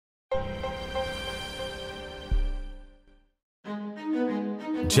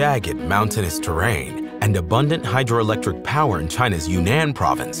jagged mountainous terrain and abundant hydroelectric power in China's Yunnan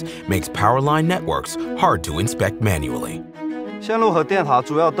province makes power line networks hard to inspect manually. 线路和电塔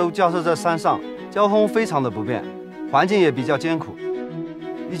主要都架设在山上，交通非常的不便，环境也比较艰苦。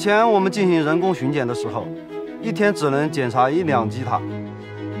以前我们进行人工巡检的时候，一天只能检查1-2基塔，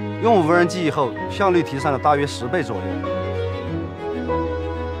用无人机以后，效率提升了大约10倍左右。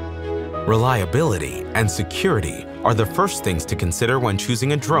 Reliability and security are the first things to consider when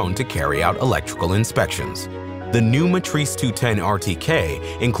choosing a drone to carry out electrical inspections. The new Matrice 210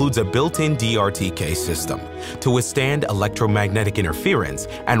 RTK includes a built-in DRTK system to withstand electromagnetic interference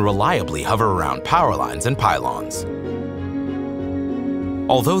and reliably hover around power lines and pylons.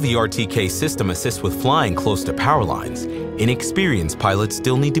 Although the RTK system assists with flying close to power lines, inexperienced pilots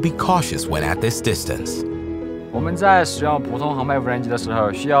still need to be cautious when at this distance. 我们在使用普通航拍无人机的时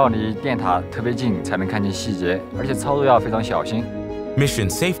候，需要离电塔特别近才能看见细节，而且操作要非常小心。 Mission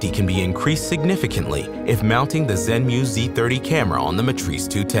safety can be increased significantly if mounting the Zenmu Z30 camera on the Matrice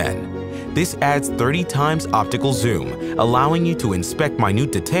 210. This adds 30 times optical zoom, allowing you to inspect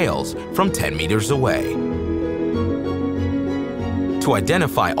minute details from 10 meters away. To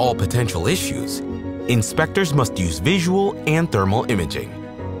identify all potential issues, inspectors must use visual and thermal imaging.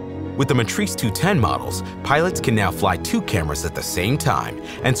 With the Matrice 210 models, pilots can now fly 2 cameras at the same time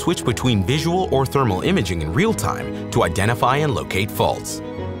and switch between visual or thermal imaging in real time to identify and locate faults.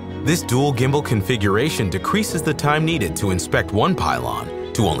 This dual gimbal configuration decreases the time needed to inspect one pylon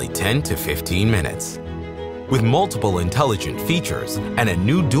to only 10 to 15 minutes. With multiple intelligent features and a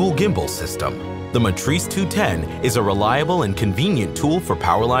new dual gimbal system, the Matrice 210 is a reliable and convenient tool for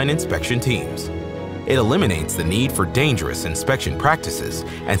powerline inspection teams. It eliminates the need for dangerous inspection practices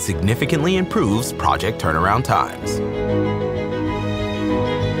and significantly improves project turnaround times.